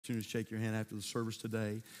To shake your hand after the service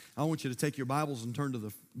today. I want you to take your Bibles and turn to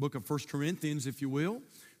the book of 1 Corinthians, if you will.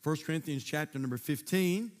 1 Corinthians chapter number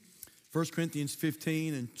 15. 1 Corinthians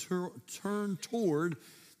 15, and turn toward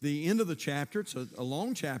the end of the chapter. It's a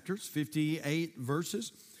long chapter. It's 58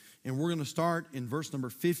 verses. And we're going to start in verse number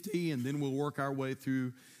 50, and then we'll work our way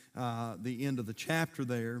through the end of the chapter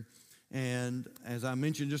there. And as I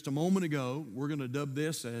mentioned just a moment ago, we're going to dub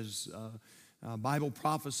this as Bible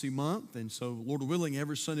Prophecy Month, and so, Lord willing,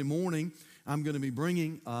 every Sunday morning, I'm going to be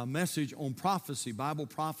bringing a message on prophecy, Bible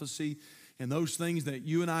prophecy, and those things that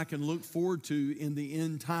you and I can look forward to in the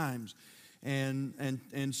end times. And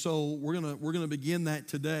so we're going to begin that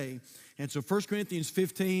today. And so 1 Corinthians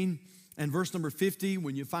 15 and verse number 50,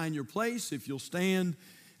 when you find your place, if you'll stand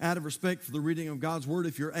out of respect for the reading of God's Word,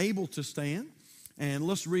 if you're able to stand. And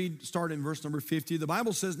let's start in verse number 50. The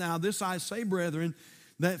Bible says, "Now this I say, brethren,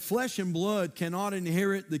 that flesh and blood cannot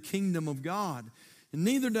inherit the kingdom of God, and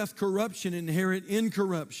neither doth corruption inherit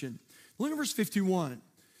incorruption." Look at verse 51.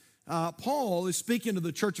 Paul is speaking to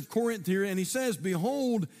the church of Corinth here, and he says,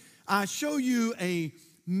 "Behold, I show you a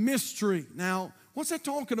mystery." Now, what's that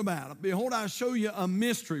talking about? Behold, I show you a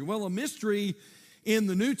mystery. Well, a mystery in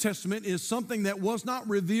the New Testament is something that was not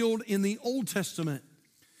revealed in the Old Testament.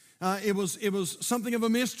 It was something of a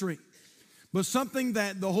mystery, but something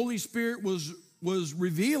that the Holy Spirit was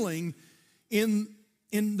revealing in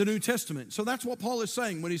the New Testament. So that's what Paul is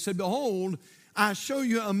saying when he said, "Behold, I show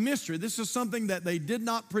you a mystery." This is something that they did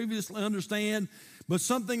not previously understand, but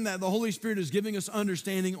something that the Holy Spirit is giving us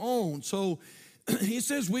understanding on. So he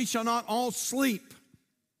says, "We shall not all sleep."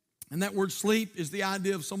 And that word sleep is the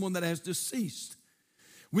idea of someone that has deceased.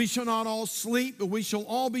 "We shall not all sleep, but we shall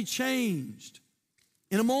all be changed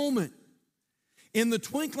in a moment, in the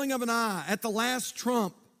twinkling of an eye, at the last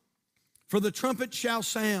trump. For the trumpet shall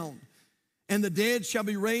sound, and the dead shall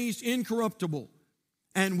be raised incorruptible,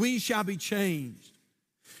 and we shall be changed.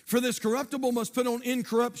 For this corruptible must put on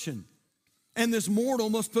incorruption, and this mortal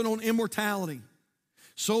must put on immortality.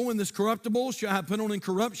 So when this corruptible shall have put on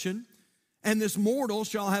incorruption, and this mortal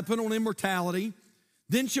shall have put on immortality,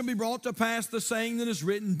 then shall be brought to pass the saying that is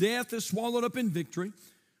written, Death is swallowed up in victory.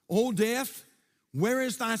 O death, where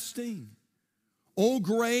is thy sting? O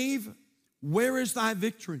grave, where is thy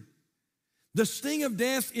victory? The sting of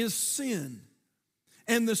death is sin,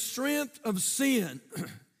 and the strength of sin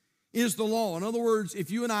is the law." In other words,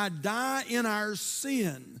 if you and I die in our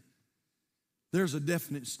sin, there's a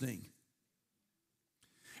definite sting.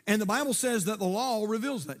 And the Bible says that the law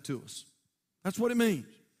reveals that to us. That's what it means.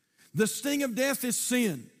 The sting of death is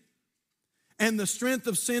sin, and the strength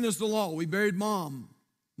of sin is the law. We buried Mom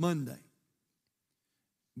Monday,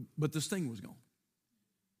 but the sting was gone.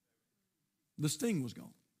 The sting was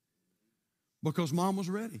gone. Because Mom was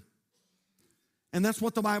ready. And that's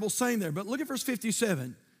what the Bible's saying there. But look at verse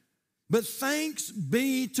 57. "But thanks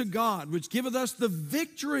be to God, which giveth us the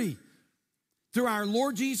victory through our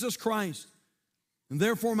Lord Jesus Christ. And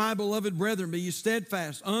therefore, my beloved brethren, be ye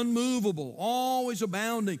steadfast, unmovable, always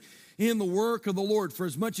abounding in the work of the Lord, for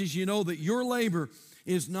as much as you know that your labor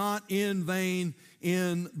is not in vain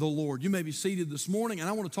in the Lord." You may be seated this morning, and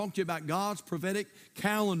I want to talk to you about God's prophetic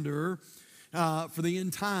calendar for the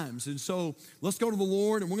end times. And so let's go to the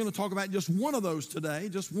Lord, and we're going to talk about just one of those today,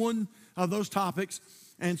 just one of those topics.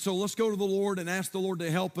 And so let's go to the Lord and ask the Lord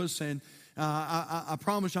to help us. And I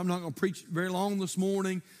promise I'm not going to preach very long this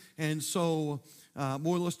morning. And so,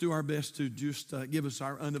 boy, let's do our best to just give us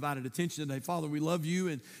our undivided attention today. Father, we love you,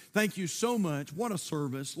 and thank you so much. What a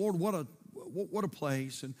service. Lord, what a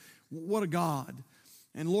place, and what a God.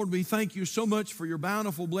 And Lord, we thank you so much for your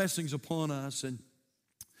bountiful blessings upon us. And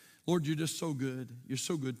Lord, you're just so good. You're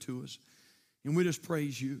so good to us. And we just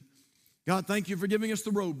praise you. God, thank you for giving us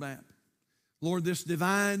the roadmap. Lord, this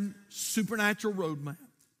divine, supernatural roadmap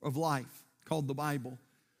of life called the Bible.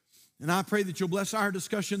 And I pray that you'll bless our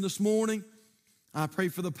discussion this morning. I pray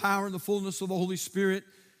for the power and the fullness of the Holy Spirit.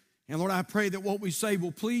 And Lord, I pray that what we say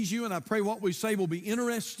will please you, and I pray what we say will be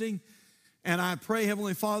interesting. And I pray,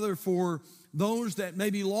 Heavenly Father, for those that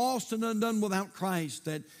may be lost and undone without Christ,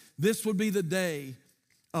 that this would be the day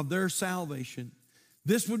of their salvation.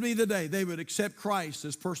 This would be the day they would accept Christ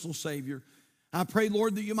as personal Savior. I pray,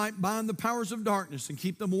 Lord, that you might bind the powers of darkness and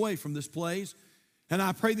keep them away from this place. And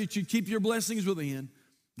I pray that you keep your blessings within.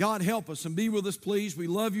 God, help us and be with us, please. We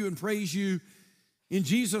love you and praise you. In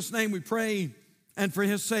Jesus' name we pray, and for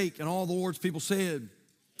his sake. And all the Lord's people said,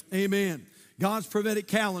 amen. God's prophetic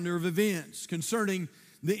calendar of events concerning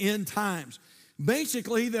the end times.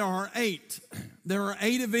 Basically, there are eight. There are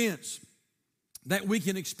 8 events that we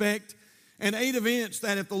can expect, and 8 events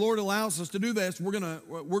that, if the Lord allows us to do this, we're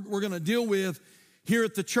gonna deal with here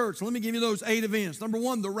at the church. Let me give you those 8 events. Number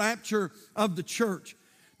 1, the rapture of the church.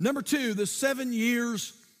 Number 2, the 7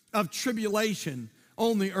 years of tribulation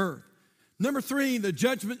on the earth. Number 3, the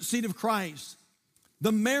judgment seat of Christ.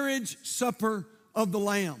 The marriage supper of the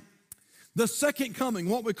Lamb. The second coming,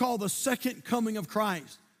 what we call the second coming of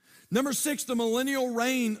Christ. Number 6, the millennial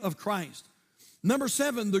reign of Christ. Number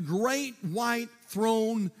 7, the great white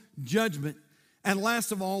throne judgment. And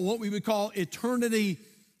last of all, what we would call eternity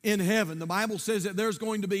in heaven. The Bible says that there's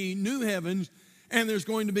going to be new heavens and there's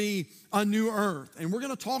going to be a new earth. And we're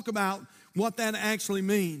going to talk about what that actually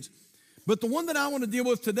means. But the one that I want to deal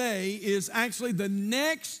with today is actually the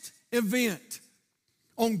next event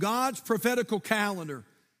on God's prophetical calendar.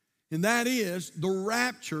 And that is the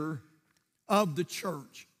rapture of the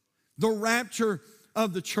church. The rapture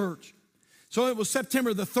of the church. So it was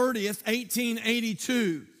September the 30th,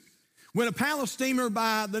 1882, when a palace steamer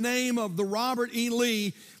by the name of the Robert E.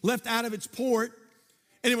 Lee left out of its port,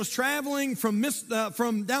 and it was traveling from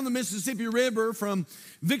down the Mississippi River from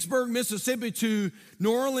Vicksburg, Mississippi to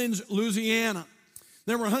New Orleans, Louisiana.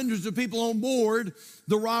 There were hundreds of people on board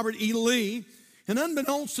the Robert E. Lee, and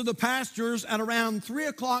unbeknownst to the passengers, at around 3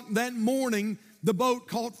 o'clock that morning, the boat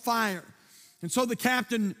caught fire. And so the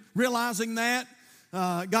captain, realizing that,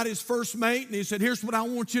 got his first mate, and he said, here's what I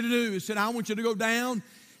want you to do. He said, I want you to go down,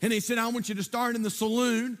 and he said, I want you to start in the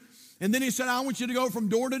saloon. And then he said, I want you to go from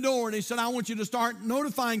door to door. And he said, I want you to start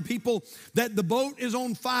notifying people that the boat is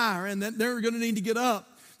on fire and that they're going to need to get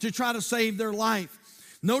up to try to save their life.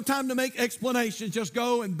 No time to make explanations. Just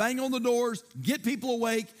go and bang on the doors, get people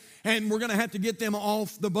awake, and we're going to have to get them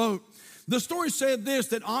off the boat. The story said this,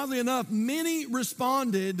 that oddly enough, many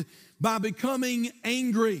responded by becoming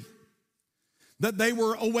angry, that they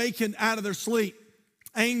were awakened out of their sleep,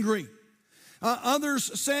 angry.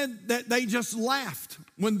 Others said that they just laughed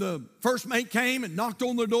when the first mate came and knocked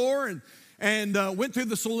on the door and went through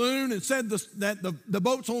the saloon and said that the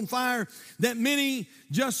boat's on fire, that many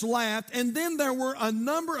just laughed. And then there were a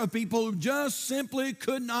number of people who just simply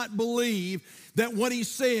could not believe that what he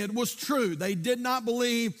said was true. They did not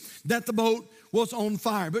believe that the boat was on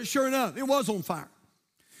fire. But sure enough, it was on fire.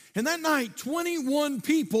 And that night, 21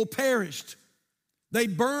 people perished. They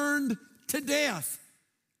burned to death.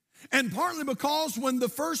 And partly because when the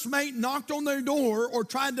first mate knocked on their door or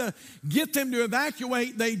tried to get them to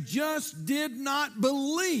evacuate, they just did not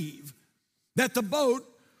believe that the boat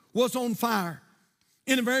was on fire.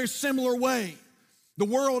 In a very similar way, the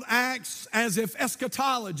world acts as if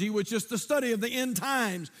eschatology, which is the study of the end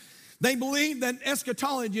times, they believe that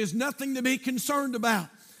eschatology is nothing to be concerned about.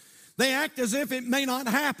 They act as if it may not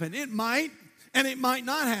happen. It might. And it might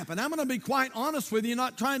not happen. I'm going to be quite honest with you,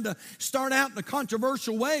 not trying to start out in a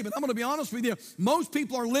controversial way, but I'm going to be honest with you. Most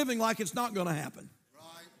people are living like it's not going to happen.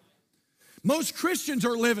 Right. Most Christians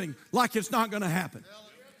are living like it's not going to happen.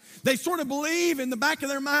 They sort of believe in the back of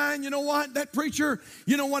their mind, you know what, that preacher,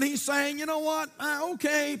 you know what he's saying, you know what,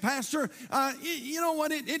 okay, pastor, you know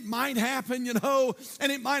what, it might happen, you know,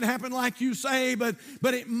 and it might happen like you say, but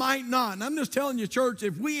it might not. And I'm just telling you, church,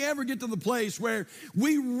 if we ever get to the place where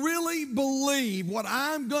we really believe what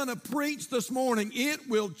I'm going to preach this morning, it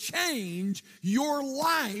will change your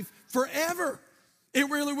life forever. It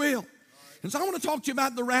really will. And so I want to talk to you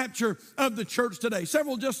about the rapture of the church today.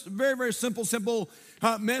 Several just very, very simple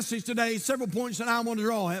message today. Several points that I want to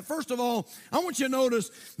draw at. First of all, I want you to notice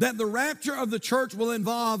that the rapture of the church will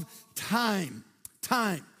involve time.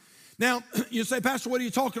 Time. Now, you say, Pastor, what are you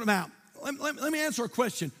talking about? Let me answer a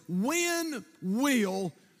question. When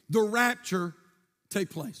will the rapture take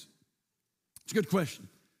place? It's a good question.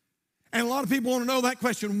 And a lot of people want to know that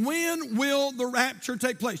question. When will the rapture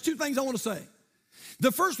take place? Two things I want to say.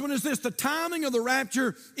 The first one is this: the timing of the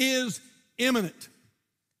rapture is imminent.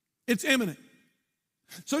 It's imminent.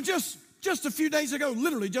 So just a few days ago,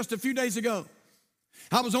 literally just a few days ago,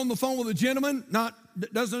 I was on the phone with a gentleman,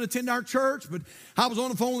 doesn't attend our church, but I was on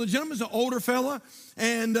the phone with a gentleman, he's an older fella,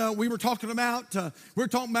 and we were talking about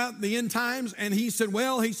the end times, and he said,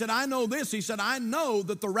 I know this. He said, I know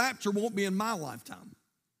that the rapture won't be in my lifetime.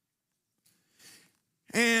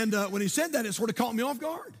 And when he said that, it sort of caught me off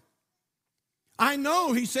guard. I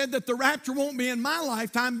know, he said, that the rapture won't be in my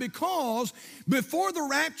lifetime because before the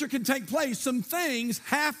rapture can take place, some things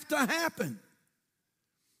have to happen.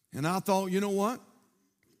 And I thought, you know what?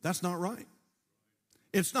 That's not right.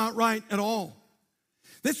 It's not right at all.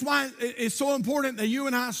 That's why it's so important that you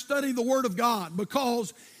and I study the Word of God,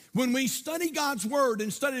 because when we study God's Word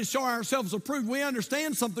and study to show ourselves approved, we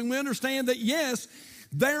understand something. We understand that, yes,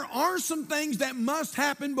 there are some things that must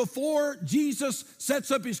happen before Jesus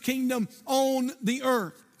sets up his kingdom on the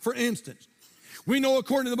earth. For instance, we know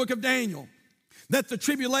according to the book of Daniel that the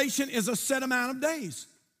tribulation is a set amount of days.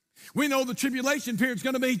 We know the tribulation period is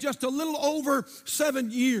going to be just a little over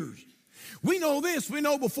 7 years. We know this. We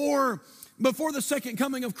know before the second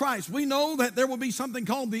coming of Christ, we know that there will be something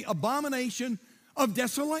called the abomination of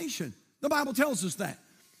desolation. The Bible tells us that.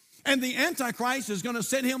 And the Antichrist is going to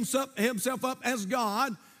set himself up as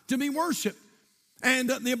God to be worshiped. And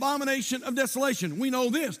the abomination of desolation, we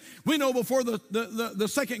know this. We know before the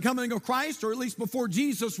second coming of Christ, or at least before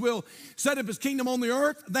Jesus will set up his kingdom on the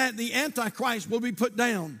earth, that the Antichrist will be put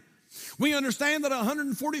down. We understand that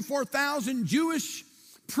 144,000 Jewish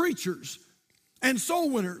preachers and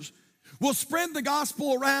soul winners will spread the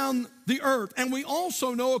gospel around the earth. And we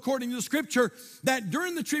also know, according to the scripture, that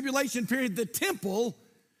during the tribulation period, the temple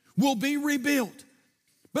will be rebuilt.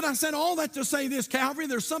 But I said all that to say this, Calvary,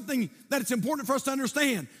 there's something that it's important for us to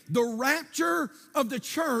understand. The rapture of the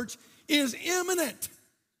church is imminent.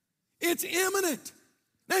 It's imminent.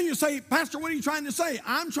 Now you say, Pastor, what are you trying to say?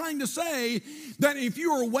 I'm trying to say that if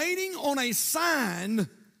you are waiting on a sign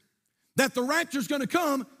that the rapture is going to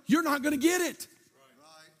come, you're not going to get it.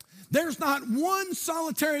 There's not one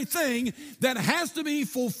solitary thing that has to be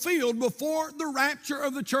fulfilled before the rapture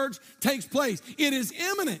of the church takes place. It is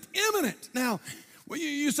imminent, imminent. Now,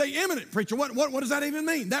 you say imminent, preacher. What does that even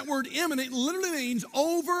mean? That word imminent literally means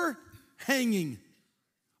overhanging.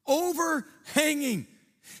 Overhanging.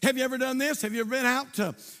 Have you ever done this? Have you ever been out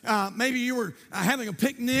to, maybe you were having a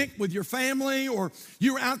picnic with your family, or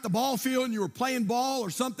you were out at the ball field and you were playing ball or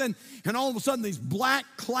something, and all of a sudden these black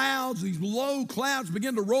clouds, these low clouds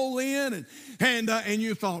begin to roll in, and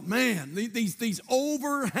you thought, man, these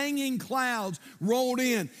overhanging clouds rolled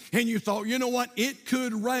in, and you thought, you know what, it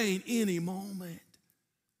could rain any moment.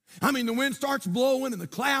 I mean, the wind starts blowing and the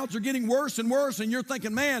clouds are getting worse and worse, and you're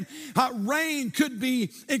thinking, man, rain could be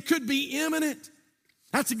imminent.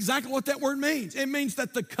 That's exactly what that word means. It means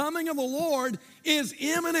that the coming of the Lord is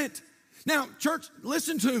imminent. Now, church,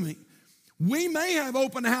 listen to me. We may have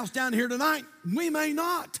open house down here tonight. We may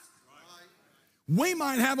not. We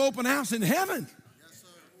might have open house in heaven.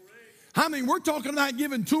 I mean, we're talking about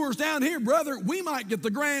giving tours down here, brother. We might get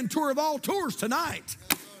the grand tour of all tours tonight.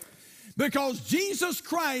 Because Jesus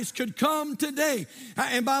Christ could come today.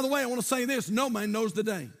 And by the way, I want to say this. No man knows the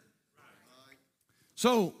day.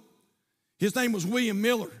 So, his name was William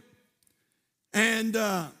Miller. And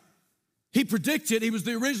he predicted, he was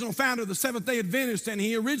the original founder of the Seventh-day Adventists, and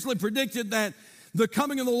he originally predicted that the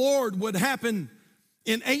coming of the Lord would happen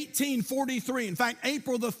in 1843. In fact,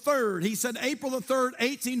 April the 3rd, he said April the 3rd,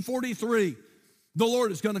 1843, the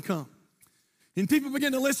Lord is going to come. And people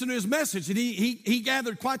began to listen to his message, and he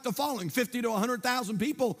gathered quite the following. 50 to 100,000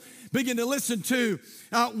 people began to listen to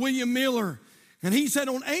William Miller. And he said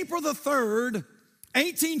on April the 3rd,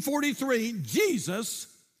 1843, Jesus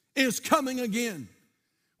is coming again.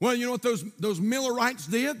 Well, you know what those Millerites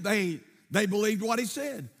did? They believed what he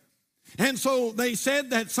said. And so they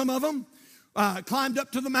said that some of them climbed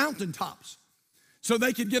up to the mountaintops so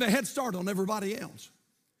they could get a head start on everybody else.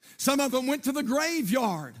 Some of them went to the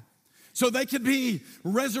graveyard so they could be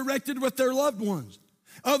resurrected with their loved ones.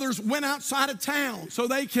 Others went outside of town so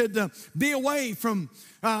they could be away from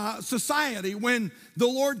society when the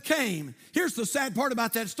Lord came. Here's the sad part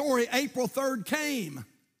about that story. April 3rd came,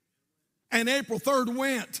 and April 3rd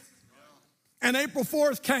went, and April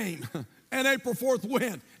 4th came, and April 4th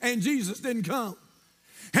went, and Jesus didn't come.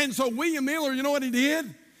 And so William Miller, you know what he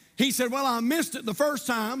did? He said, well, I missed it the first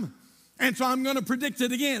time, and so I'm going to predict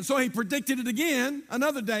it again. So he predicted it again,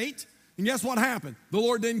 another date, and guess what happened? The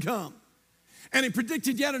Lord didn't come. And he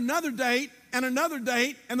predicted yet another date, and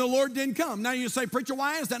the Lord didn't come. Now you say, preacher,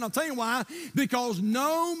 why is that? And I'll tell you why. Because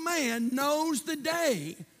no man knows the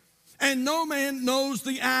day, and no man knows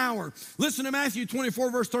the hour. Listen to Matthew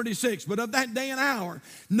 24, verse 36. But of that day and hour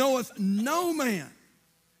knoweth no man,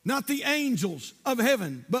 not the angels of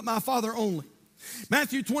heaven, but my Father only.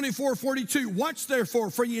 Matthew 24, 42. Watch therefore,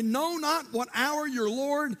 for ye know not what hour your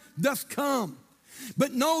Lord doth come.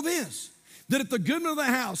 But know this, that if the goodman of the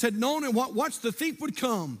house had known in what watch the thief would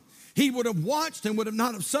come, he would have watched and would have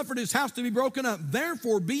not have suffered his house to be broken up.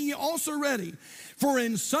 Therefore be ye also ready, for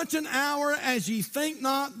in such an hour as ye think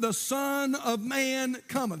not, the Son of Man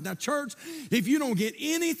cometh. Now, church, if you don't get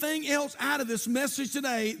anything else out of this message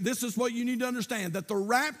today, this is what you need to understand, that the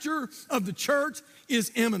rapture of the church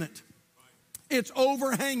is imminent. It's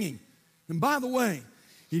overhanging. And by the way,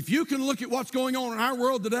 if you can look at what's going on in our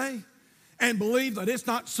world today and believe that it's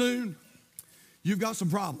not soon, you've got some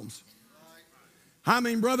problems. I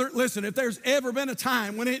mean, brother, listen, if there's ever been a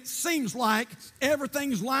time when it seems like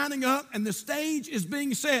everything's lining up and the stage is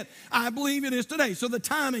being set, I believe it is today. So the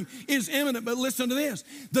timing is imminent, but listen to this.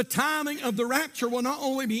 The timing of the rapture will not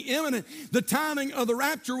only be imminent, the timing of the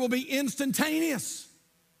rapture will be instantaneous.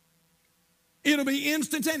 It'll be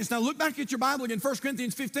instantaneous. Now look back at your Bible again, 1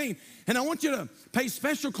 Corinthians 15, and I want you to pay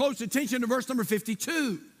special close attention to verse number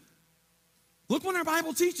 52. Look what our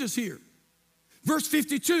Bible teaches here. Verse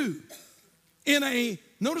 52.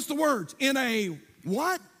 Notice the words, in a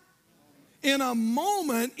what? In a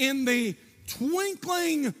moment, in the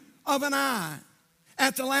twinkling of an eye,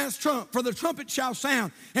 at the last trump, for the trumpet shall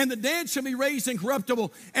sound, and the dead shall be raised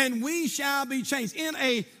incorruptible, and we shall be changed. In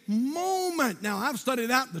a moment. Now, I've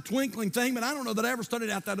studied out the twinkling thing, but I don't know that I ever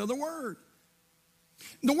studied out that other word.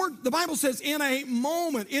 The Bible says in a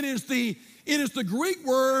moment. It is the Greek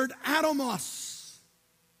word atomos.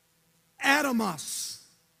 Atomos.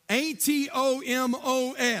 A-T-O-M-O-S,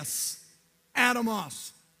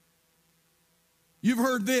 atomos. You've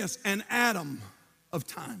heard this, an atom of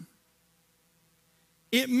time.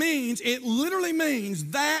 It literally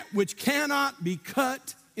means that which cannot be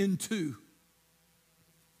cut in two.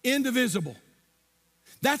 Indivisible.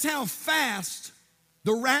 That's how fast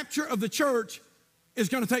the rapture of the church is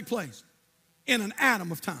going to take place, in an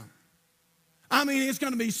atom of time. I mean, it's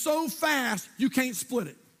going to be so fast you can't split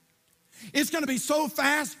it. It's going to be so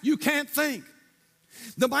fast you can't think.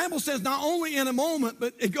 The Bible says not only in a moment,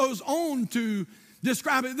 but it goes on to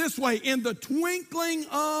describe it this way, in the twinkling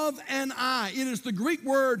of an eye. It is the Greek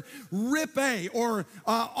word rhipe, or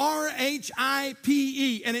R-H-I-P-E,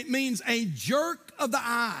 and it means a jerk of the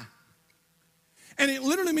eye. And it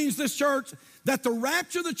literally means, this church, that the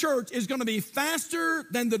rapture of the church is going to be faster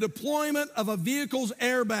than the deployment of a vehicle's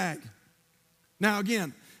airbag. Now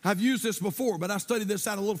again, I've used this before, but I studied this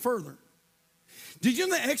out a little further. Did you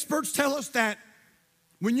know the experts tell us that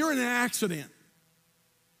when you're in an accident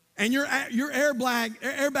and your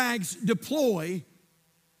airbags deploy,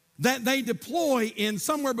 that they deploy in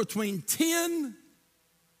somewhere between 10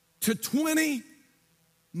 to 20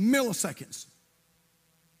 milliseconds.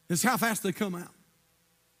 That's how fast they come out.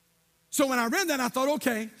 So when I read that, I thought,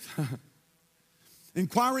 okay,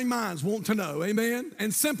 inquiring minds want to know, amen?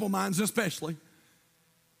 And simple minds especially.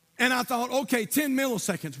 And I thought, okay, 10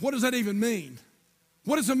 milliseconds, what does that even mean?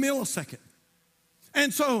 What is a millisecond?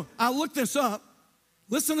 And so I looked this up.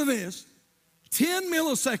 Listen to this. 10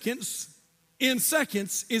 milliseconds in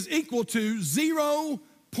seconds is equal to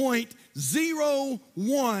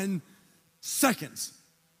 0.01 seconds.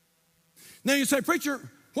 Now you say, preacher,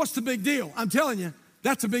 what's the big deal? I'm telling you,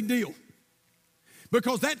 that's a big deal.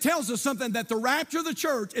 Because that tells us something, that the rapture of the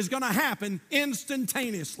church is going to happen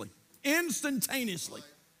instantaneously. Instantaneously.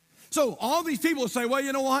 So all these people will say, well,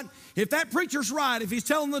 you know what? If that preacher's right, if he's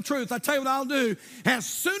telling the truth, I tell you what I'll do. As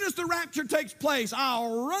soon as the rapture takes place,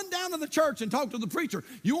 I'll run down to the church and talk to the preacher.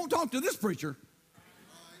 You won't talk to this preacher,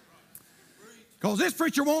 because this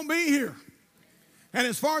preacher won't be here. And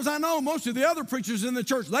as far as I know, most of the other preachers in the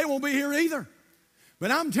church, they won't be here either.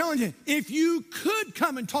 But I'm telling you, if you could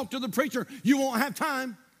come and talk to the preacher, you won't have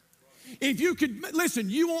time. If you could, listen,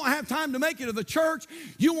 you won't have time to make it to the church.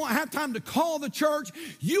 You won't have time to call the church.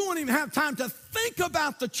 You won't even have time to think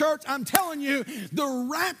about the church. I'm telling you, the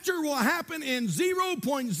rapture will happen in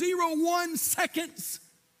 0.01 seconds.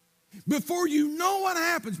 Before you know what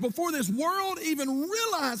happens, before this world even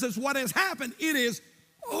realizes what has happened, it is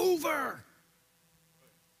over.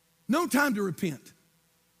 No time to repent.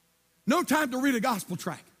 No time to read a gospel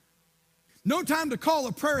tract. No time to call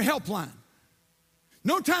a prayer helpline.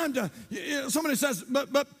 No time to, somebody says,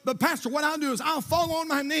 but Pastor, what I'll do is I'll fall on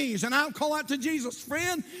my knees and I'll call out to Jesus.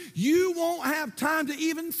 Friend, you won't have time to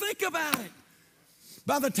even think about it.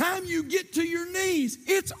 By the time you get to your knees,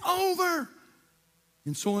 it's over.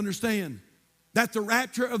 And so understand that the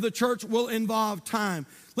rapture of the church will involve time.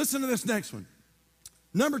 Listen to this next one.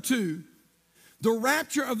 Number 2, the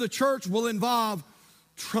rapture of the church will involve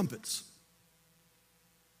trumpets.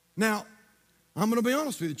 Now, I'm going to be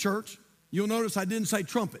honest with you, church. You'll notice I didn't say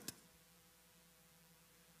trumpet.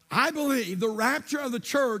 I believe the rapture of the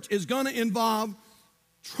church is going to involve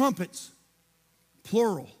trumpets,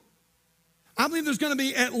 plural. I believe there's going to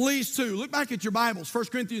be at least 2. Look back at your Bibles, 1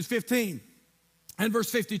 Corinthians 15 and verse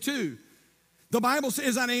 52. The Bible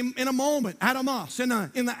says that in a moment, atomos,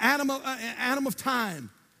 in the atom of time,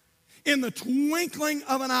 in the twinkling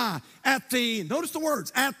of an eye, notice the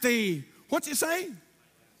words, what's it say?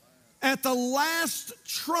 At the last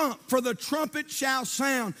trump, for the trumpet shall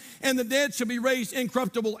sound, and the dead shall be raised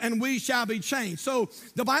incorruptible, and we shall be changed. So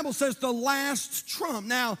the Bible says the last trump.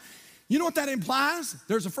 Now, you know what that implies?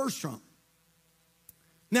 There's a first trump.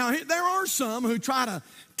 Now, there are some who try to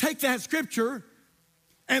take that scripture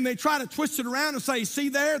and they try to twist it around and say, see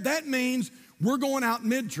there, that means we're going out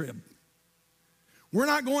mid-trib. We're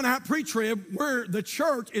not going out pre-trib. The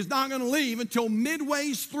church is not going to leave until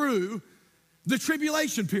midways through the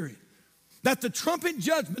tribulation period. That the trumpet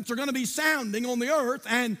judgments are going to be sounding on the earth,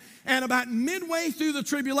 and about midway through the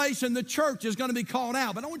tribulation, the church is going to be called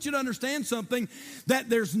out. But I want you to understand something, that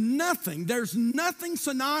there's nothing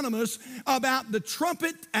synonymous about the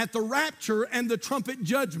trumpet at the rapture and the trumpet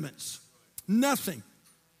judgments. Nothing.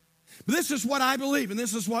 But this is what I believe, and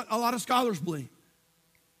this is what a lot of scholars believe,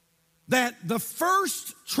 that the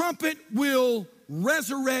first trumpet will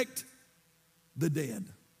resurrect the dead.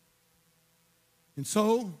 And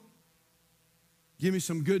so, give me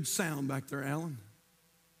some good sound back there, Alan.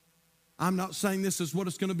 I'm not saying this is what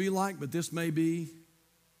it's going to be like, but this may be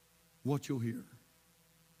what you'll hear.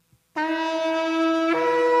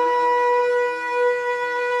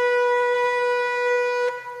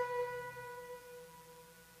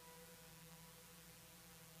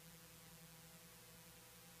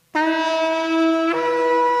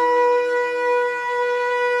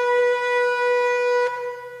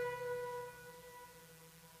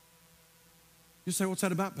 You say, what's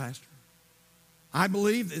that about, Pastor? I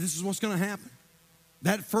believe that this is what's going to happen.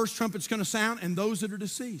 That first trumpet's going to sound, and those that are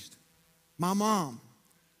deceased. My mom,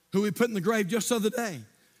 who we put in the grave just the other day,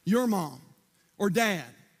 your mom, or dad,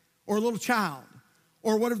 or a little child,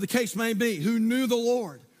 or whatever the case may be, who knew the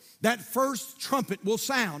Lord, that first trumpet will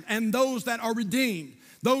sound, and those that are redeemed,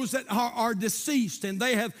 those that are deceased, and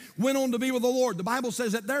they have went on to be with the Lord. The Bible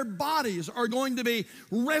says that their bodies are going to be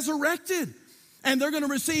resurrected. And they're going to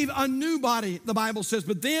receive a new body, the Bible says.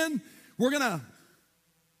 But then we're going to...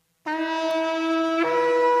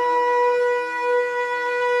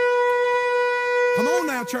 Come on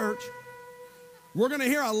now, church. We're going to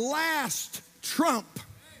hear a last trump.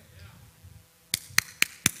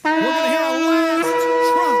 We're going to hear a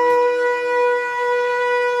last trump.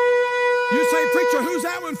 You say, preacher, who's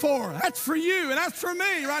that one for? That's for you, and that's for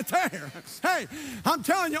me right there. Hey, I'm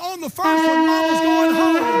telling you, on the first one, Mama's going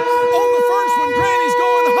home. On the first one, Granny's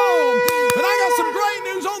going home. But I got some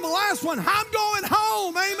great news on the last one. I'm going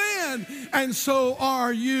home, amen. And so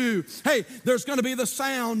are you. Hey, there's going to be the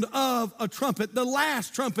sound of a trumpet. The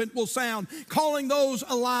last trumpet will sound, calling those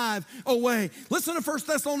alive away. Listen to 1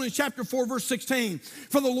 Thessalonians chapter 4, verse 16.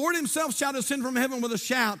 For the Lord himself shall descend from heaven with a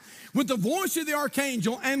shout, with the voice of the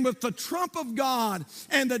archangel, and with the trump of God,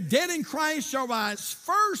 and the dead in Christ shall rise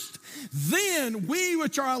first. Then we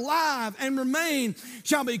which are alive and remain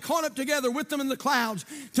shall be caught up together with them in the clouds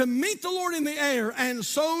to meet the Lord in the air, and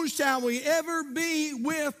so shall we ever be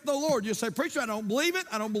with the Lord. You say, preacher, I don't believe it.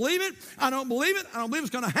 I don't believe it. I don't believe it. I don't believe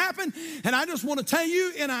it's going to happen. And I just want to tell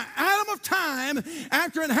you, in an atom of time,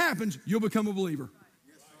 after it happens, you'll become a believer.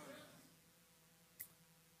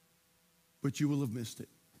 But you will have missed it.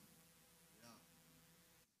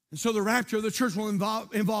 And so the rapture of the church will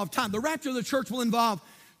involve time. The rapture of the church will involve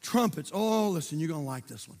trumpets. Oh, listen, you're going to like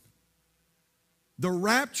this one. The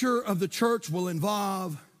rapture of the church will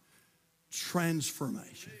involve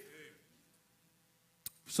transformation.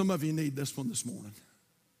 Some of you need this one this morning.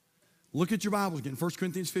 Look at your Bibles again. 1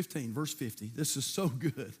 Corinthians 15, verse 50. This is so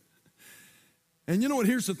good. And you know what?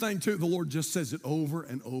 Here's the thing, too. The Lord just says it over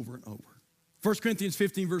and over and over. 1 Corinthians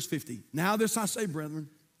 15, verse 50. Now this I say, brethren,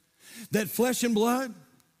 that flesh and blood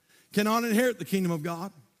cannot inherit the kingdom of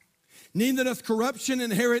God, neither doth corruption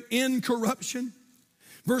inherit incorruption.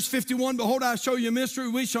 Verse 51, behold, I show you a mystery.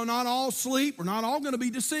 We shall not all sleep. We're not all going to be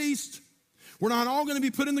deceased. We're not all going to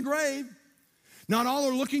be put in the grave. Not all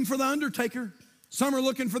are looking for the undertaker. Some are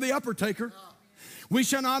looking for the upper taker. We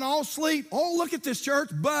shall not all sleep. Oh, look at this, church.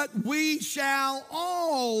 But we shall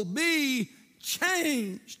all be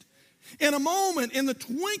changed. In a moment, in the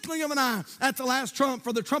twinkling of an eye, at the last trump,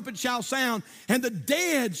 for the trumpet shall sound, and the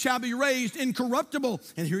dead shall be raised incorruptible.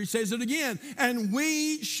 And here he says it again, and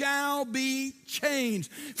we shall be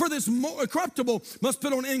changed. For this corruptible must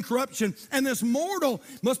put on incorruption, and this mortal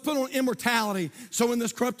must put on immortality. So when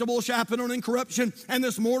this corruptible shall have put on incorruption, and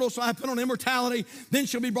this mortal shall have put on immortality, then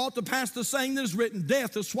shall be brought to pass the saying that is written,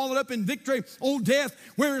 death is swallowed up in victory. O death,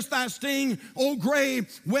 where is thy sting? O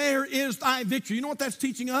grave, where is thy victory? You know what that's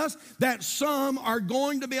teaching us? That some are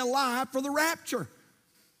going to be alive for the rapture.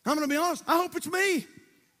 I'm going to be honest. I hope it's me.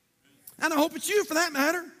 And I hope it's you for that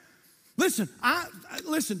matter. Listen,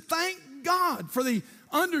 thank God for the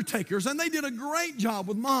undertakers. And they did a great job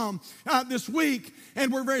with Mom this week.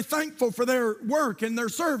 And we're very thankful for their work and their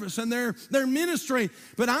service and their ministry.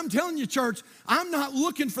 But I'm telling you, church, I'm not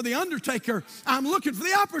looking for the undertaker. I'm looking for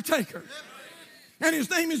the upper taker. And his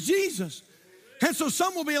name is Jesus. And so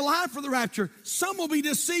some will be alive for the rapture. Some will be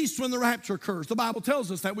deceased when the rapture occurs. The Bible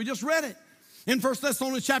tells us that. We just read it in 1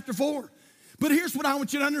 Thessalonians chapter 4. But here's what I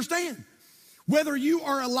want you to understand. Whether you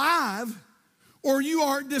are alive or you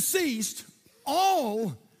are deceased,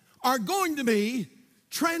 all are going to be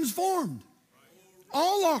transformed.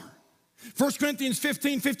 All are. 1 Corinthians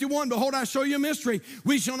 15:51, behold, I show you a mystery.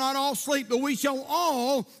 We shall not all sleep, but we shall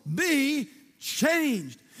all be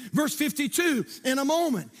changed. Verse 52, in a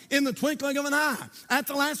moment, in the twinkling of an eye, at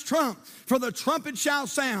the last trump, for the trumpet shall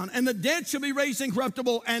sound, and the dead shall be raised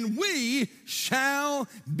incorruptible, and we shall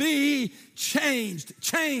be changed.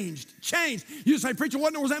 Changed. You say, preacher,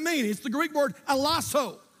 what does that mean? It's the Greek word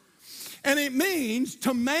alasso, and it means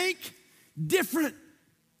to make different.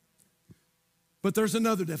 But there's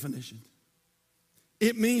another definition.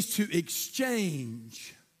 It means to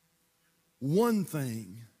exchange one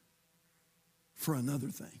thing for another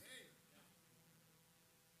thing.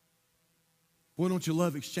 Boy, don't you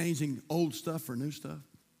love exchanging old stuff for new stuff?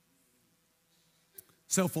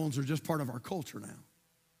 Cell phones are just part of our culture now.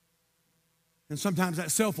 And sometimes that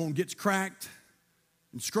cell phone gets cracked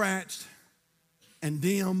and scratched and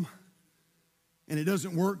dim, and it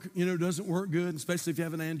doesn't work, it doesn't work good, especially if you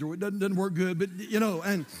have an Android. It doesn't work good, but,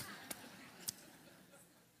 and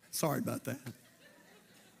sorry about that.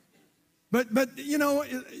 But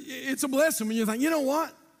it's a blessing when you think, you know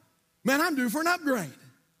what? Man, I'm due for an upgrade.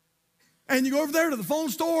 And you go over there to the phone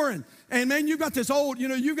store, and man, you've got this old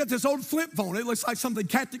flip phone. It looks like something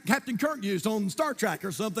Captain Kirk used on Star Trek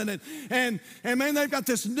or something. And man, they've got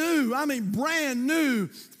this brand new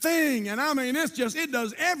thing. And it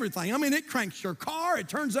does everything. It cranks your car. It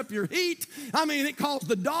turns up your heat. It calls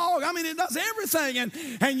the dog. It does everything.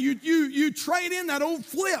 And you trade in that old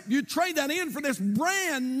flip. You trade that in for this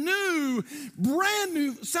brand new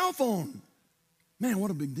cell phone. Man,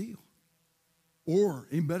 what a big deal. Or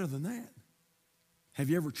even better than that, have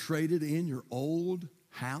you ever traded in your old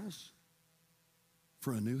house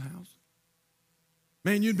for a new house?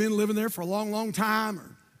 Man, you'd been living there for a long, long time,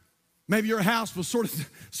 or maybe your house was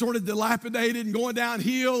sort of dilapidated and going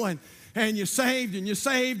downhill, and you saved and you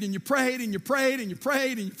saved and you prayed and you prayed and you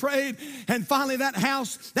prayed and you prayed, and finally that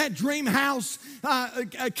house, that dream house,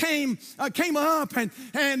 came up,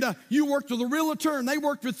 and you worked with a realtor and they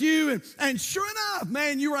worked with you, and sure enough,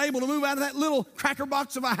 man, you were able to move out of that little cracker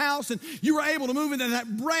box of a house, and you were able to move into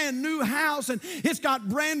that brand new house, and it's got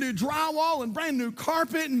brand new drywall and brand new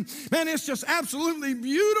carpet, and man, it's just absolutely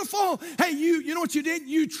beautiful. Hey, you know what you did?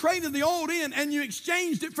 You traded the old in and you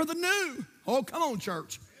exchanged it for the new. Oh, come on,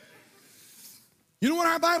 church. You know what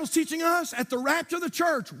our Bible's teaching us? At the rapture of the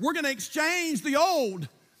church, we're going to exchange the old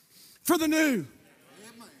for the new.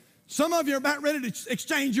 Some of you are about ready to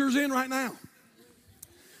exchange yours in right now.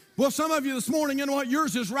 Well, some of you this morning, you know what?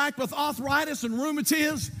 Yours is racked with arthritis and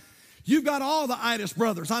rheumatiz. You've got all the itis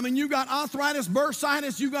brothers. You got arthritis,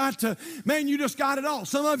 bursitis. You got, you just got it all.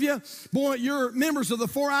 Some of you, boy, you're members of the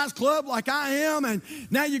Four Eyes Club like I am, and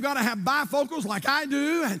now you got to have bifocals like I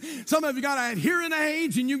do, and some of you got to have hearing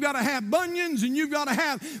aids, and you've got to have bunions, and you've got to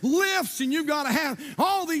have lifts, and you've got to have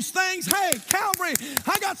all these things. Hey, Calvary,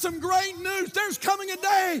 I got some great news. There's coming a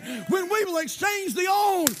day when we will exchange the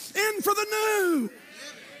old in for the new.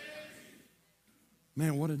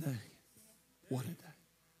 Man, what a day. What a day.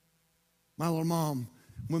 My little mom,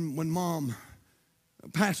 when mom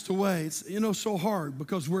passed away, it's, so hard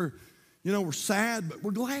because we're sad, but we're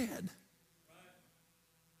glad.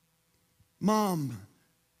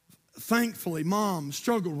 Thankfully, mom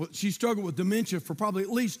struggled with dementia for probably at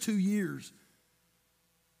least 2 years.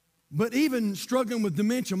 But even struggling with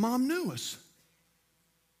dementia, mom knew us.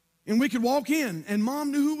 And we could walk in and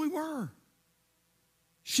mom knew who we were.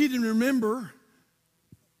 She didn't remember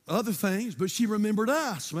other things, but she remembered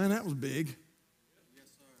us. Man, that was big. Yes,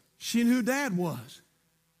 sir. She knew who Dad was.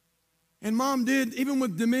 And mom did, even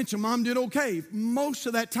with dementia, mom did okay most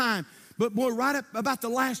of that time. But boy, right up about the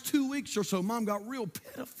last 2 weeks or so, mom got real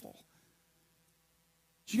pitiful.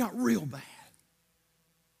 She got real bad.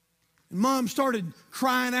 And mom started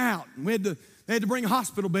crying out. And they had to bring a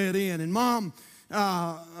hospital bed in. And mom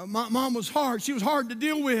was hard. She was hard to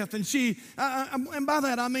deal with, and and by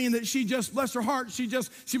that I mean that she just, bless her heart, she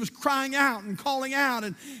was crying out and calling out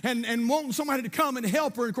and wanting somebody to come and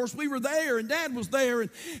help her. And of course, we were there, and Dad was there,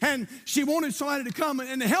 and she wanted somebody to come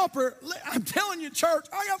and help her. I'm telling you, church,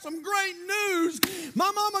 I got some great news.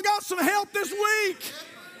 My mama got some help this week.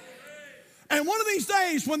 And one of these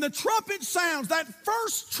days, when the trumpet sounds, that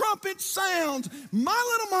first trumpet sounds,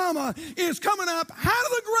 my little mama is coming up out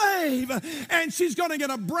of the grave, and she's going to get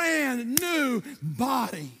a brand new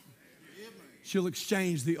body. She'll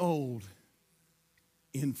exchange the old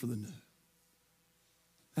in for the new.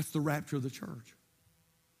 That's the rapture of the church.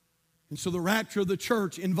 And so the rapture of the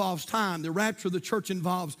church involves time. The rapture of the church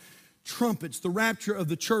involves trumpets. The rapture of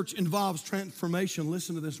the church involves transformation.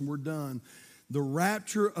 Listen to this and we're done. The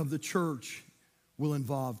rapture of the church will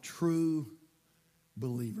involve true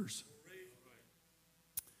believers.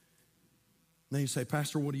 Now you say,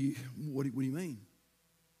 Pastor, what do you mean?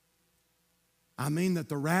 I mean that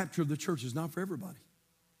the rapture of the church is not for everybody.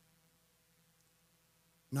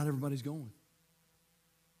 Not everybody's going.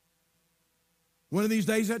 One of these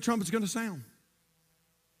days that trumpet's going to sound.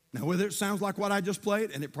 Now whether it sounds like what I just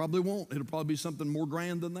played, and it probably won't. It'll probably be something more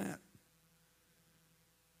grand than that.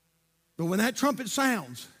 But when that trumpet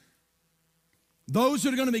sounds, those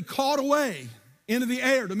that are going to be caught away into the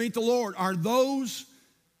air to meet the Lord are those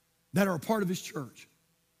that are a part of His church.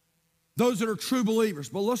 Those that are true believers.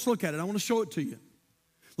 But let's look at it. I want to show it to you.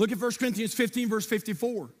 Look at 1 Corinthians 15, verse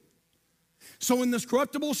 54. So in this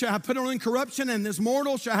corruptible shall have put on incorruption, and this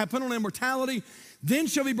mortal shall have put on immortality. Then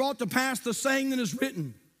shall be brought to pass the saying that is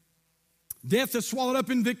written, death is swallowed up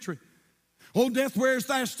in victory. O death, where is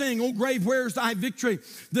thy sting? O grave, where is thy victory?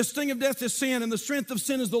 The sting of death is sin, and the strength of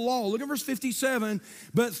sin is the law. Look at verse 57.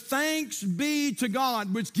 But thanks be to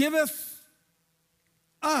God, which giveth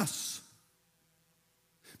us.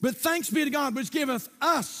 But thanks be to God, which giveth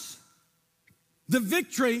us the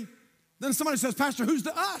victory. Then somebody says, Pastor, who's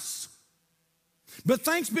the us? But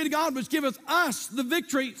thanks be to God, which giveth us the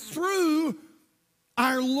victory through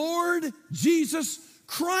our Lord Jesus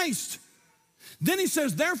Christ. Then he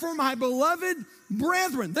says, therefore, my beloved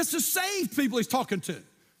brethren. This is saved people he's talking to.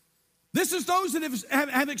 This is those that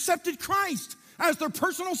have accepted Christ as their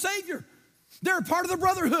personal Savior. They're a part of the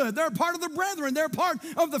brotherhood. They're a part of the brethren. They're a part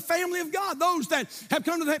of the family of God. Those that have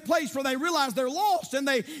come to that place where they realize they're lost and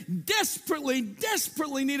they desperately,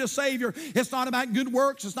 desperately need a Savior. It's not about good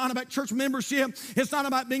works. It's not about church membership. It's not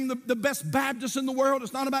about being the best Baptist in the world.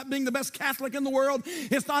 It's not about being the best Catholic in the world.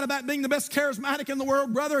 It's not about being the best charismatic in the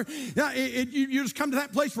world, brother. You just come to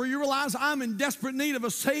that place where you realize I'm in desperate need of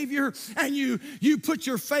a Savior, and you put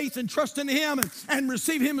your faith and trust in Him and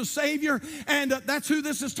receive Him as Savior. And that's who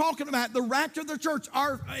this is talking about. The rapture of the church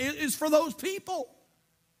is for those people.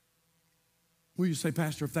 Will you say,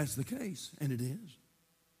 Pastor, if that's the case, and it is,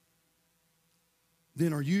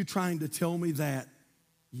 then are you trying to tell me that,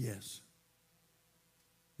 yes,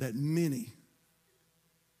 that many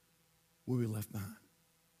will be left behind?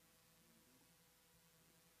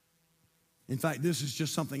 In fact, this is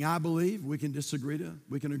just something I believe. We can agree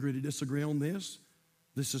to disagree on this.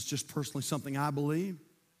 This is just personally something I believe.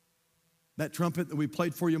 That trumpet that we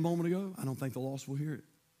played for you a moment ago, I don't think the lost will hear it.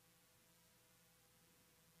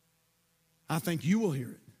 I think you will hear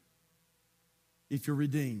it. If you're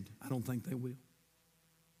redeemed, I don't think they will.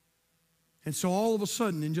 And so all of a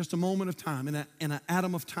sudden, in just a moment of time, in an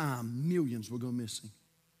atom of time, millions will go missing.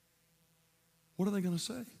 What are they going to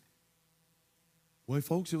say? Well,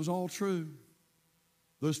 folks, it was all true.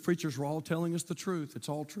 Those preachers were all telling us the truth. It's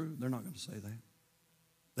all true. They're not going to say that.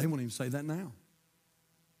 They won't even say that now.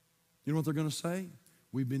 You know what they're going to say?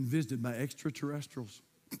 We've been visited by extraterrestrials.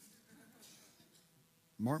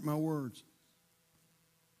 Mark my words.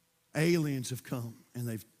 Aliens have come and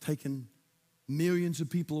they've taken millions of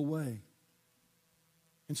people away.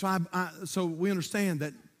 And so so we understand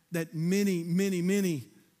that many, many, many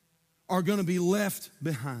are going to be left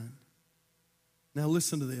behind. Now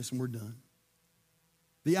listen to this and we're done.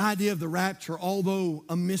 The idea of the rapture, although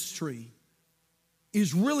a mystery,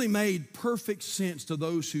 is really made perfect sense to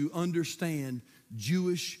those who understand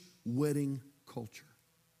Jewish wedding culture.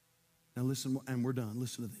 Now listen, and we're done.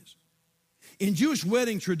 Listen to this. In Jewish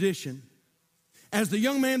wedding tradition, as the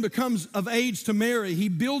young man becomes of age to marry, he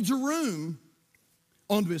builds a room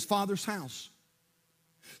onto his father's house.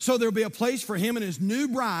 So there'll be a place for him and his new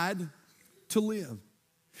bride to live.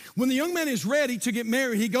 When the young man is ready to get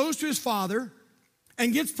married, he goes to his father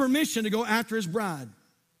and gets permission to go after his bride.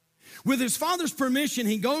 With his father's permission,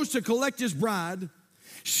 he goes to collect his bride.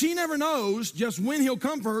 She never knows just when he'll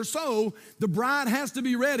come for her, so the bride has to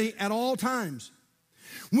be ready at all times.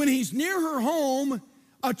 When he's near her home,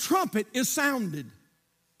 a trumpet is sounded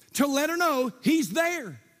to let her know he's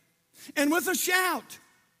there. And with a shout,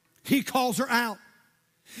 he calls her out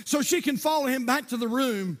so she can follow him back to the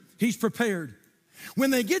room he's prepared. When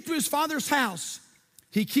they get to his father's house,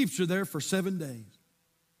 he keeps her there for 7 days.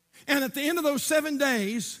 And at the end of those 7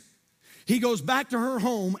 days, he goes back to her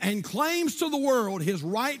home and claims to the world his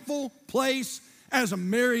rightful place as a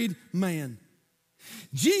married man.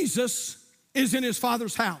 Jesus is in his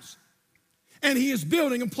Father's house, and he is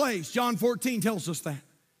building a place. John 14 tells us that.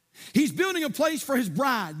 He's building a place for his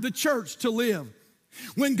bride, the church, to live.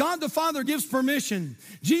 When God the Father gives permission,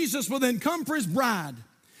 Jesus will then come for his bride,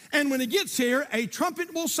 And when he gets here, a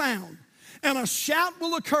trumpet will sound, and a shout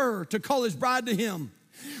will occur to call his bride to him.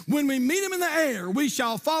 When we meet him in the air, we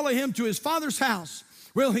shall follow him to his Father's house,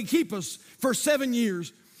 where he'll keep us for 7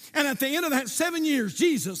 years. And at the end of that 7 years,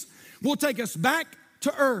 Jesus will take us back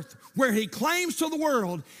to earth, where he claims to the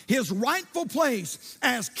world his rightful place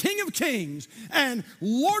as King of Kings and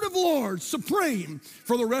Lord of Lords, supreme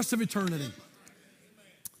for the rest of eternity.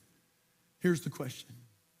 Here's the question.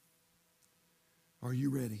 Are you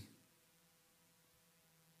ready?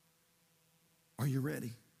 Are you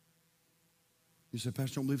ready? You say,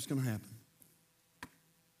 Pastor, I don't believe it's going to happen.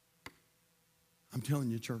 I'm telling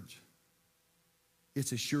you, church,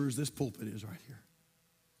 it's as sure as this pulpit is right here.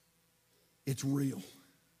 It's real.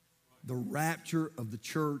 The rapture of the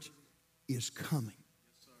church is coming.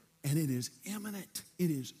 And it is imminent. It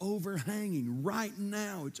is overhanging. Right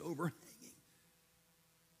now, it's overhanging.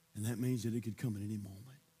 And that means that it could come at any moment.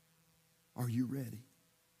 Are you ready?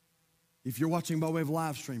 If you're watching by way of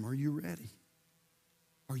live stream, are you ready?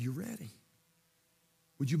 Are you ready?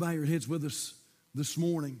 Would you bow your heads with us this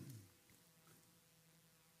morning?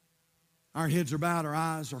 Our heads are bowed, our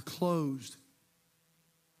eyes are closed.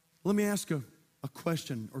 Let me ask a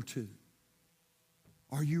question or two.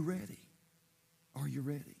 Are you ready? Are you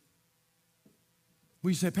ready?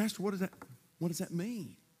 We say, Pastor, what does that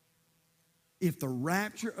mean? If the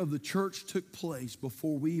rapture of the church took place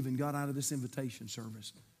before we even got out of this invitation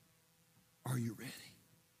service, are you ready?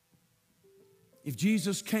 If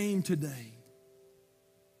Jesus came today,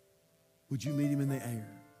 would you meet him in the air?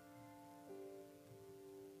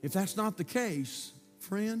 If that's not the case,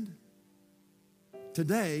 friend,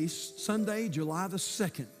 today, Sunday, July the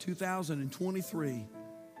 2nd, 2023,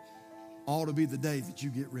 ought to be the day that you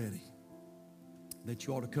get ready, that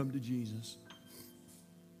you ought to come to Jesus.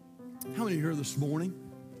 How many are here this morning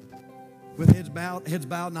with heads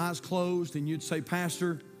bowed and eyes closed, and you'd say,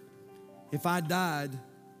 Pastor, if I died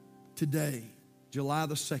today, July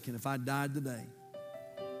the 2nd, if I died today,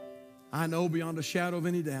 I know beyond a shadow of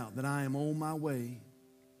any doubt that I am on my way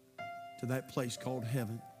to that place called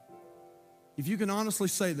heaven. If you can honestly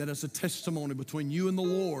say that as a testimony between you and the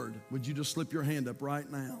Lord, would you just slip your hand up right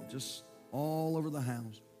now, just all over the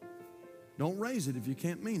house? Don't raise it if you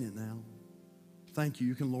can't mean it now. Thank you.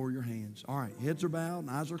 You can lower your hands. All right, heads are bowed and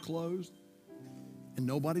eyes are closed. And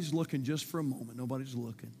nobody's looking just for a moment. Nobody's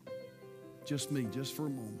looking. Just me, just for a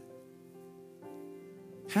moment.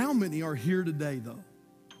 How many are here today, though?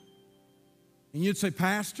 And you'd say,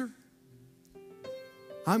 Pastor,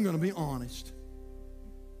 I'm going to be honest.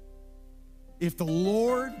 If the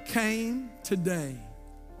Lord came today,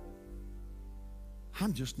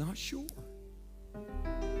 I'm just not sure.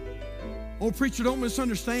 Oh, preacher, don't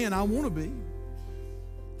misunderstand. I want to be.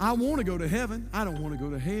 I want to go to heaven. I don't want to go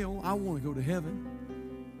to hell. I want to go to heaven.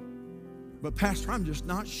 But Pastor, I'm just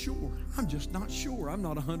not sure. I'm just not sure. I'm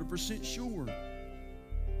not 100% sure.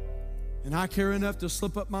 And I care enough to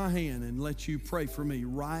slip up my hand and let you pray for me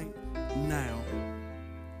right now.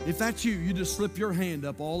 If that's you, you just slip your hand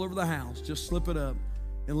up all over the house. Just slip it up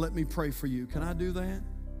and let me pray for you. Can I do that?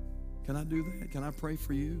 Can I do that? Can I pray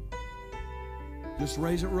for you? Just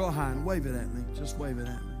raise it real high and wave it at me. Just wave it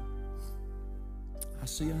at me. I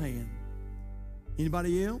see a hand.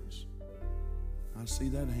 Anybody else? I see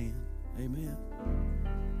that hand. Amen.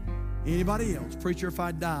 Anybody else? Preacher, if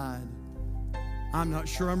I died, I'm not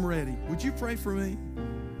sure I'm ready. Would you pray for me?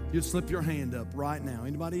 You'd slip your hand up right now.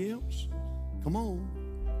 Anybody else? Come on.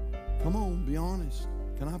 Come on, be honest.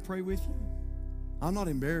 Can I pray with you? I'm not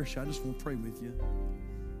embarrassed. I just want to pray with you.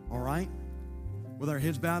 All right? With our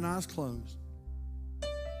heads bowed and eyes closed,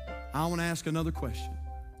 I want to ask another question.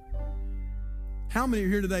 How many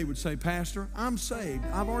here today would say, Pastor, I'm saved?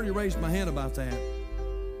 I've already raised my hand about that.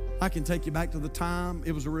 I can take you back to the time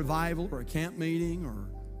it was a revival or a camp meeting or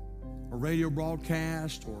a radio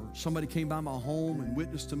broadcast, or somebody came by my home and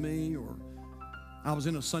witnessed to me, or I was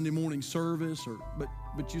in a Sunday morning service,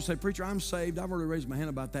 but you say, Preacher, I'm saved. I've already raised my hand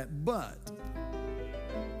about that. But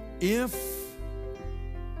if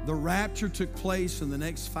the rapture took place in the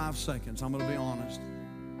next 5 seconds, I'm going to be honest,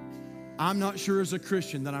 I'm not sure as a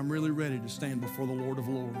Christian that I'm really ready to stand before the Lord of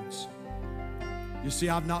Lords. You see,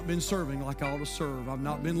 I've not been serving like I ought to serve. I've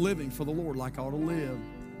not been living for the Lord like I ought to live.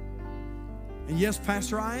 And yes,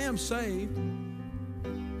 Pastor, I am saved,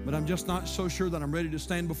 but I'm just not so sure that I'm ready to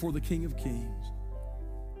stand before the King of Kings.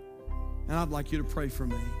 And I'd like you to pray for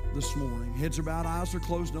me this morning. Heads are bowed, eyes are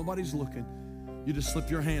closed, nobody's looking. You just slip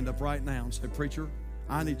your hand up right now and say, Preacher,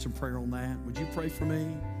 I need some prayer on that. Would you pray for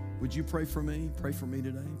me? Would you pray for me? Pray for me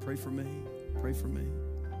today. Pray for me. Pray for me.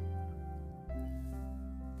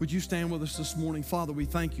 Would you stand with us this morning? Father, we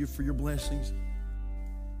thank you for your blessings.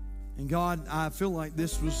 And God, I feel like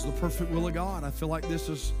this was the perfect will of God. I feel like this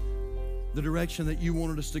is the direction that you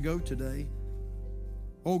wanted us to go today.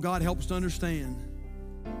 Oh, God, help us to understand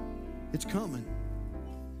it's coming.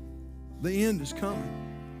 The end is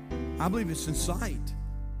coming. I believe it's in sight.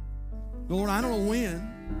 Lord, I don't know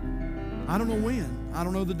when. I don't know when. I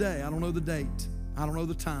don't know the day. I don't know the date. I don't know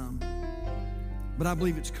the time. But I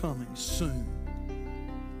believe it's coming soon.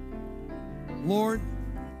 Lord,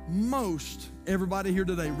 most everybody here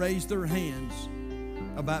today raised their hands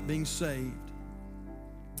about being saved.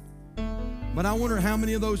 But I wonder how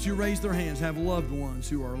many of those who raised their hands have loved ones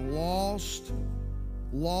who are lost.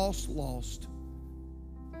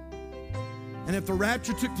 And if the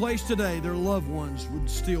rapture took place today, their loved ones would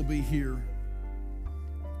still be here.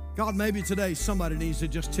 God, maybe today somebody needs to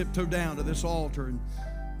just tiptoe down to this altar and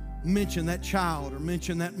mention that child or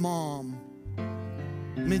mention that mom,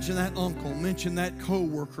 mention that uncle, mention that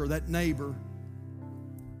coworker, that neighbor.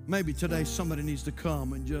 Maybe today somebody needs to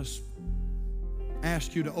come and just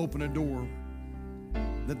ask you to open a door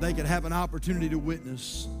that they could have an opportunity to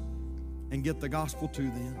witness and get the gospel to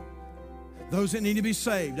them. Those that need to be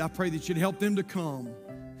saved, I pray that you'd help them to come.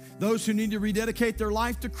 Those who need to rededicate their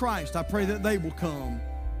life to Christ, I pray that they will come.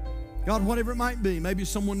 God, whatever it might be, maybe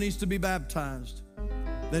someone needs to be baptized.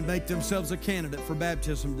 They'd make themselves a candidate for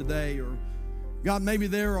baptism today. Or God, maybe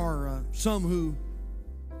there are some who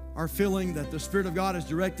are feeling that the Spirit of God is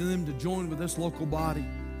directing them to join with this local body.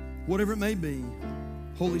 Whatever it may be,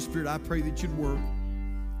 Holy Spirit, I pray that you'd work.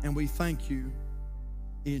 And we thank you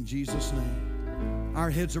in Jesus' name. Our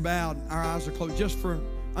heads are bowed, our eyes are closed just for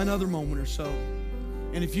another moment or so.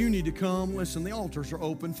 And if you need to come, listen, the altars are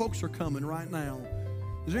open. Folks are coming right now.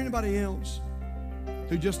 Is there anybody else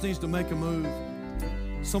who just needs to make a move?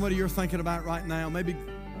 Somebody you're thinking about right now.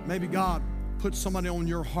 Maybe God put somebody on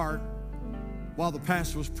your heart while the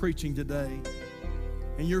pastor was preaching today.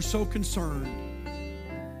 And you're so concerned.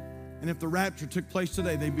 And if the rapture took place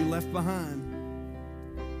today, they'd be left behind.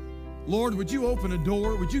 Lord, would you open a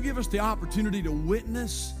door? Would you give us the opportunity to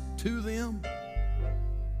witness to them?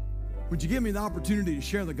 Would you give me the opportunity to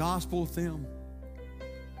share the gospel with them?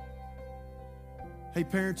 Hey,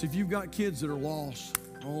 parents, if you've got kids that are lost,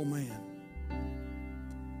 oh man,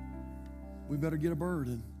 we better get a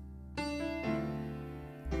burden.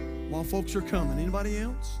 While folks are coming, anybody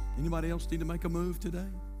else? Anybody else need to make a move today?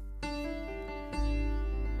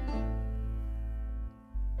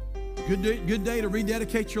 Good day to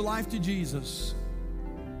rededicate your life to Jesus.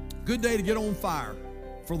 Good day to get on fire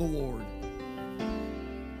for the Lord.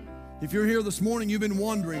 If you're here this morning, you've been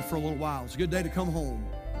wandering for a little while. It's a good day to come home.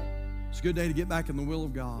 It's a good day to get back in the will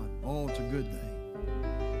of God. Oh, it's a good day.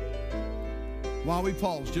 While we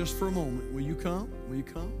pause just for a moment, will you come? Will you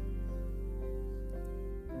come?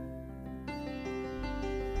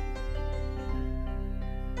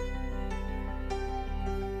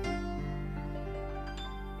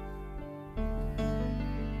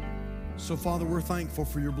 So, Father, we're thankful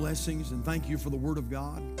for your blessings and thank you for the Word of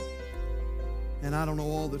God. And I don't know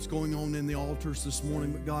all that's going on in the altars this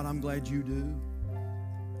morning, but God, I'm glad you do.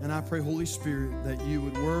 And I pray, Holy Spirit, that you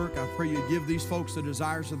would work. I pray you'd give these folks the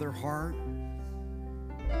desires of their heart.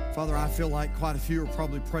 Father, I feel like quite a few are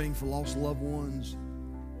probably praying for lost loved ones.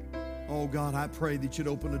 Oh, God, I pray that you'd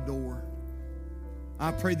open a door.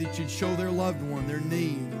 I pray that you'd show their loved one their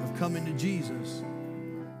need of coming to Jesus.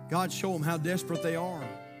 God, show them how desperate they are.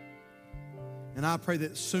 And I pray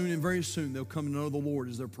that soon and very soon they'll come to know the Lord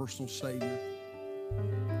as their personal Savior.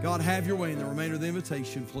 God, have your way in the remainder of the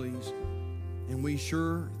invitation, please. And we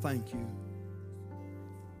sure thank you.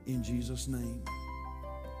 In Jesus' name.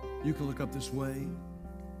 You can look up this way.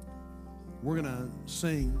 We're going to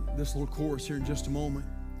sing this little chorus here in just a moment.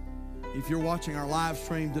 If you're watching our live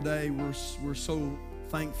stream today, we're so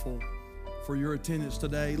thankful for your attendance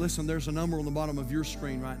today. Listen, there's a number on the bottom of your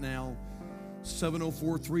screen right now.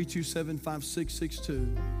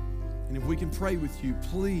 704-327-5662. And if we can pray with you,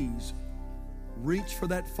 please reach for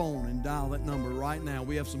that phone and dial that number right now.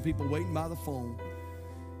 We have some people waiting by the phone,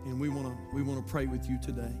 and we want to pray with you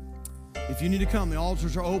today. If you need to come, the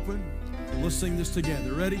altars are open. Let's sing this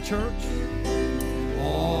together. Ready, church?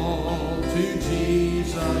 All to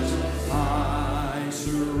Jesus I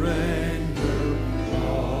surrender.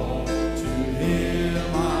 All to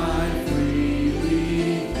him I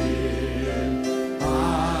freely give.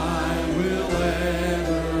 I will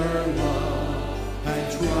ever love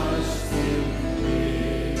and trust him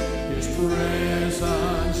in his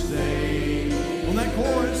presence daily. On that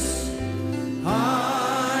chorus,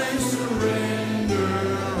 I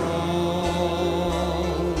surrender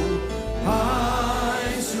all.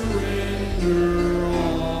 I surrender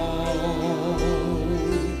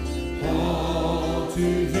all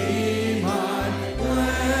to thee.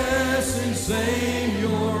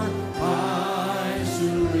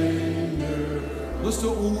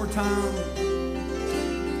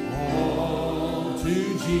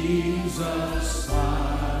 to Jesus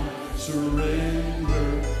I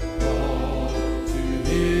surrender all. To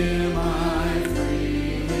Him I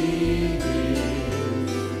freely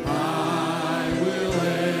give. I will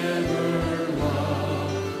ever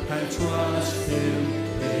love and trust Him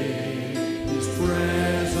in His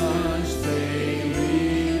presence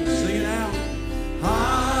daily. Sing it out.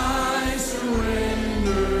 I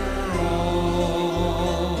surrender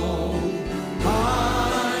all.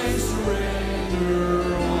 I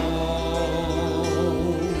surrender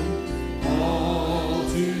all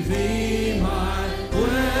to Thee, my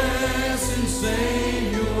blessed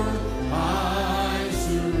Savior. I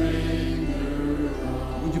surrender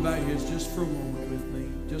all. Would you bow your heads just for a moment with me?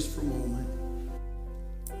 Just for a moment.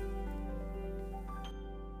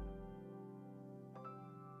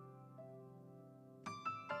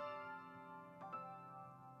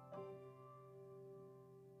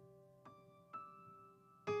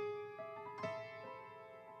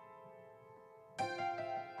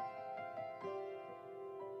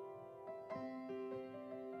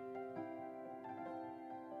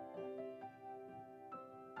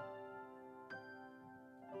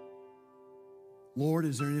 Lord,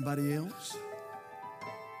 is there anybody else?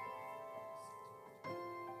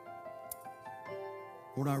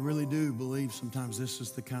 Lord, I really do believe sometimes this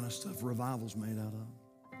is the kind of stuff revival's made out of.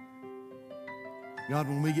 God,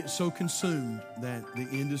 when we get so consumed that the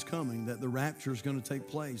end is coming, that the rapture is going to take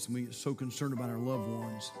place, and we get so concerned about our loved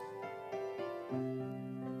ones,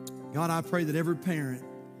 God, I pray that every parent,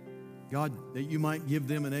 God, that you might give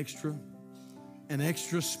them an extra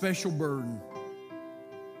special burden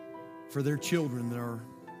for their children that are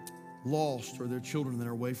lost or their children that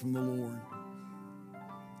are away from the Lord.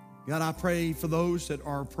 God, I pray for those that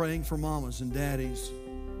are praying for mamas and daddies,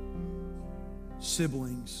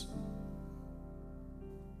 siblings,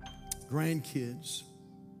 grandkids.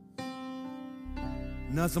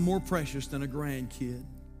 Nothing more precious than a grandkid.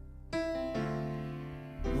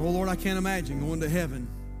 Oh, Lord, I can't imagine going to heaven,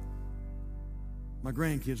 my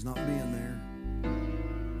grandkids not being there.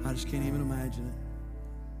 I just can't even imagine it.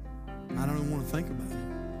 I don't even want to think about it.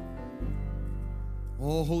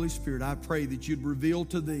 Oh, Holy Spirit, I pray that you'd reveal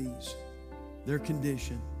to these their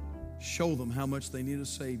condition. Show them how much they need a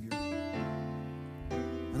Savior.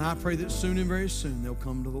 And I pray that soon and very soon they'll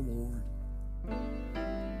come to the Lord.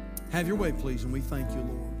 Have your way, please, and we thank you,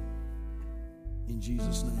 Lord. In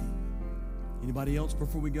Jesus' name. Anybody else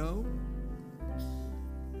before we go?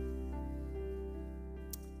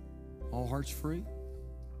 All hearts free?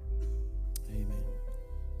 Amen.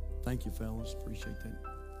 Thank you, fellas. Appreciate that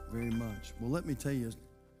very much. Well, let me tell you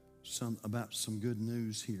about some good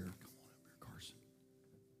news here. Come on up here, Carson.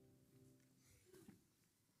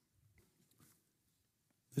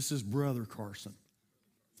 This is Brother Carson.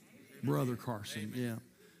 Brother Carson, yeah.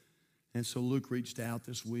 And so Luke reached out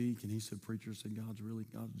this week, and he said, preacher said, God's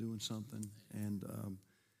doing something. And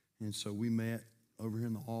so we met over here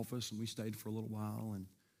in the office, and we stayed for a little while.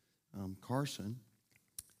 And Carson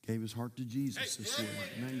gave his heart to Jesus this week.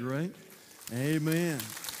 Isn't that great? Amen.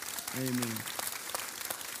 Amen.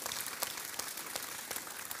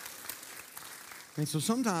 And so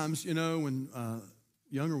sometimes, when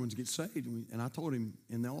younger ones get saved, and I told him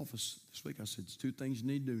in the office this week, I said, there's two things you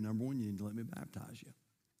need to do. Number one, you need to let me baptize you.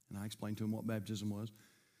 And I explained to him what baptism was.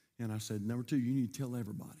 And I said, number two, you need to tell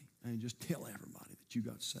everybody. And just tell everybody that you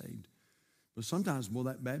got saved. But sometimes,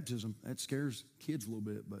 that baptism, that scares kids a little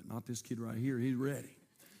bit, but not this kid right here. He's ready.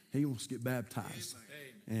 He wants to get baptized.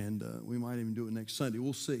 And we might even do it next Sunday.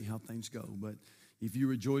 We'll see how things go. But if you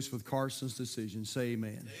rejoice with Carson's decision, say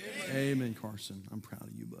amen. Amen, Carson. I'm proud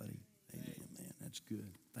of you, buddy. Amen, man. That's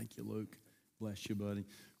good. Thank you, Luke. Bless you, buddy.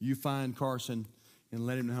 You find Carson and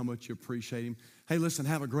let him know how much you appreciate him. Hey, listen,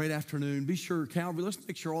 have a great afternoon. Be sure, Calvary, let's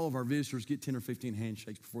make sure all of our visitors get 10 or 15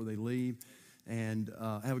 handshakes before they leave. And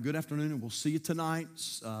have a good afternoon, and we'll see you tonight,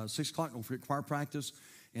 6 o'clock. Don't forget choir practice.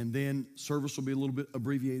 And then service will be a little bit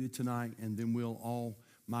abbreviated tonight, and then we'll all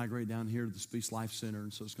migrate down here to the Speech Life Center.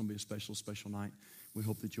 And so it's going to be a special, special night. We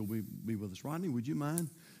hope that you'll be with us. Rodney, would you mind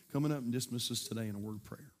coming up and dismiss us today in a word of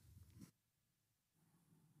prayer?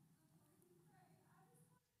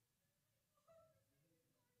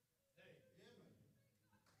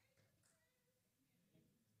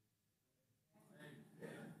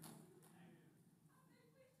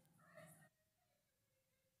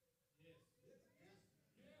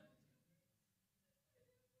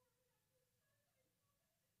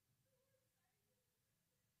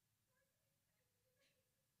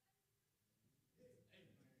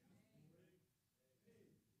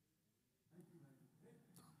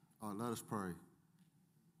 Let us pray.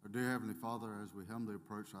 Our dear Heavenly Father, as we humbly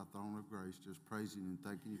approach our throne of grace, just praising and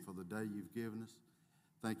thanking you for the day you've given us.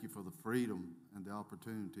 Thank you for the freedom and the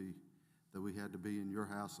opportunity that we had to be in your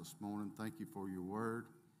house this morning. Thank you for your word.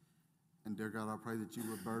 And dear God, I pray that you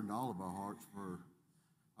would burden all of our hearts for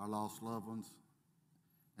our lost loved ones.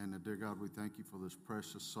 And dear God, we thank you for this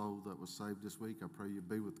precious soul that was saved this week. I pray you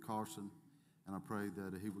be with Carson, and I pray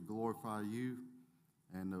that he would glorify you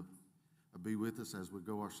and be with us as we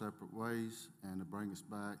go our separate ways and to bring us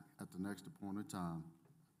back at the next appointed time.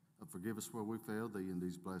 Forgive us where we failed thee, in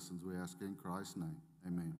these blessings we ask in Christ's name.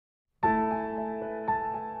 Amen.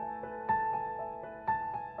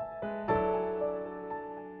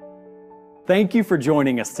 Thank you for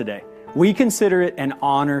joining us today. We consider it an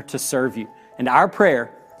honor to serve you, and our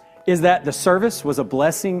prayer is that the service was a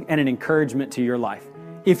blessing and an encouragement to your life.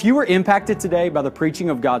 If you were impacted today by the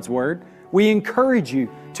preaching of God's Word, we encourage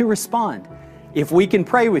you to respond. If we can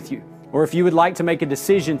pray with you, or if you would like to make a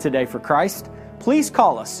decision today for Christ, please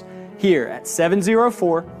call us here at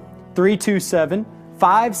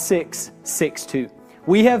 704-327-5662.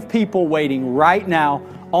 We have people waiting right now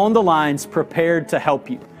on the lines prepared to help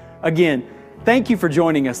you. Again, thank you for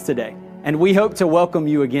joining us today, and we hope to welcome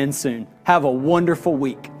you again soon. Have a wonderful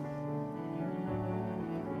week.